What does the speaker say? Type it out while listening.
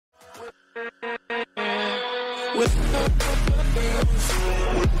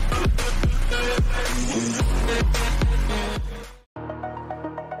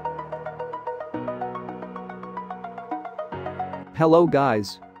Hello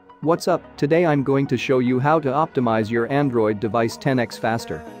guys. What's up? Today I'm going to show you how to optimize your Android device 10x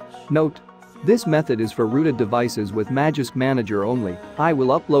faster. Note: this method is for rooted devices with Magisk Manager only. I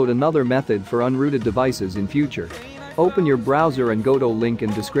will upload another method for unrooted devices in future. Open your browser and go to link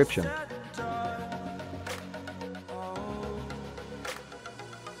in description.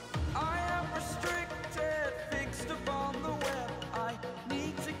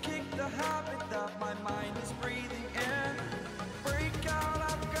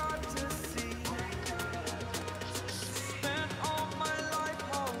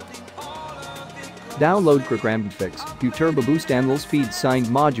 Download crokrammgmtfix, GPUTurboBoost and lspeed-signed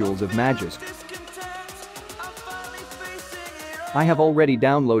modules of Magisk. I have already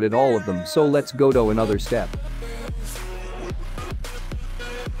downloaded all of them, so let's go to another step.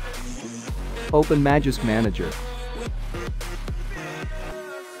 Open Magisk Manager.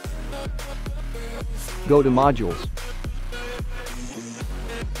 Go to Modules.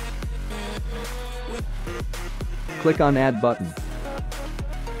 Click on Add button.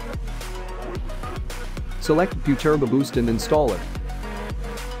 Select GPUTurboBoost and install it.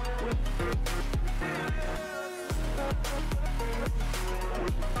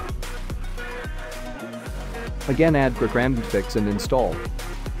 Again, add crokrammgmtfix and install.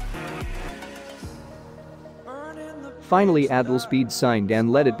 Finally, add lspeed-signed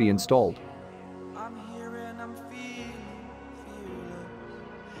and let it be installed.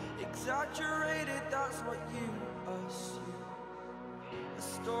 Exaggerated, that's what you assume. The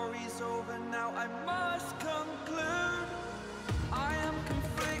story's over now, I must conclude. I am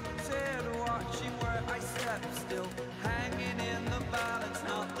conflicted, watching where I step still, hanging in the balance,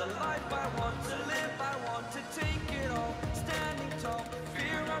 not the life I want to live. I want to take it all, standing tall,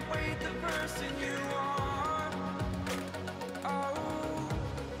 fear I weighed the person you are. Oh,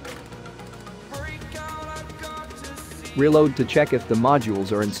 break out, I've got to see. Reload to check if the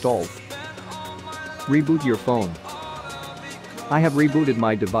modules are installed. Reboot your phone. I have rebooted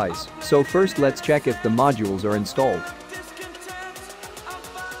my device, so first let's check if the modules are installed.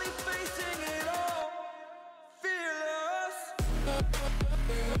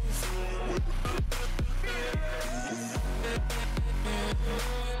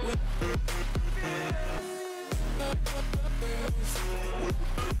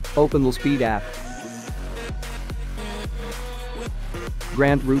 Open lspeed app.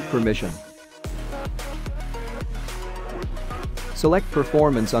 Grant root permission. Select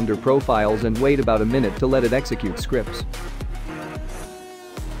Performance under Profiles and wait about a minute to let it execute scripts.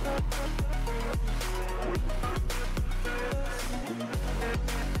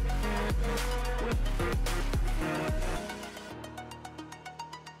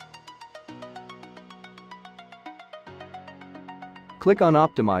 Click on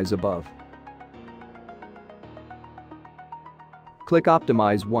Optimize above. Click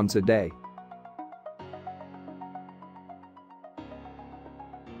Optimize once a day.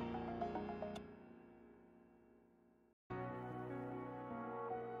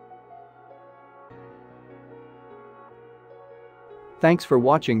 Thanks for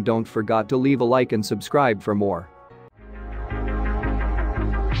watching. Don't forget to leave a like and subscribe for more.